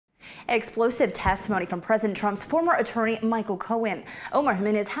Explosive testimony from President Trump's former attorney, Michael Cohen. Omar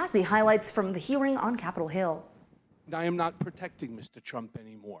Jimenez has the highlights from the hearing on Capitol Hill. I am not protecting Mr. Trump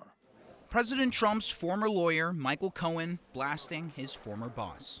anymore. President Trump's former lawyer, Michael Cohen, blasting his former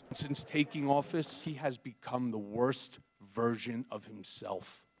boss. Since taking office, he has become the worst version of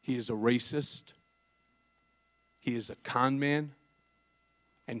himself. He is a racist, he is a con man,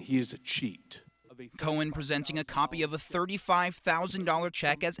 and he is a cheat. Cohen presenting a copy of a $35,000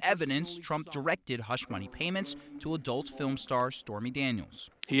 check as evidence Trump directed hush money payments to adult film star Stormy Daniels.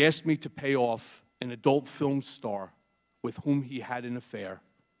 He asked me to pay off an adult film star with whom he had an affair.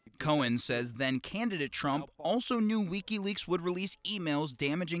 Cohen says then-candidate Trump also knew WikiLeaks would release emails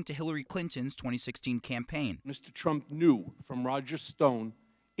damaging to Hillary Clinton's 2016 campaign. Mr. Trump knew from Roger Stone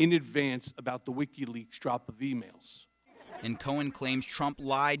in advance about the WikiLeaks drop of emails. And Cohen claims Trump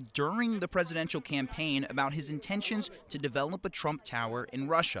lied during the presidential campaign about his intentions to develop a Trump Tower in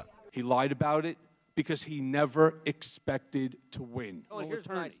Russia. He lied about it because he never expected to win.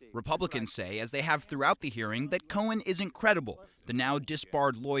 Republicans say, as they have throughout the hearing, that Cohen isn't credible. The now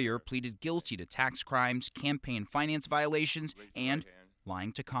disbarred lawyer pleaded guilty to tax crimes, campaign finance violations, and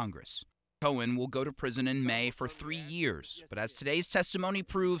lying to Congress. Cohen will go to prison in May for 3 years, but as today's testimony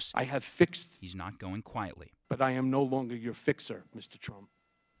proves, I have fixed, he's not going quietly. But I am no longer your fixer, Mr. Trump.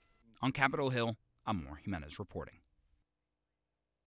 On Capitol Hill, I'm Omar Jimenez reporting.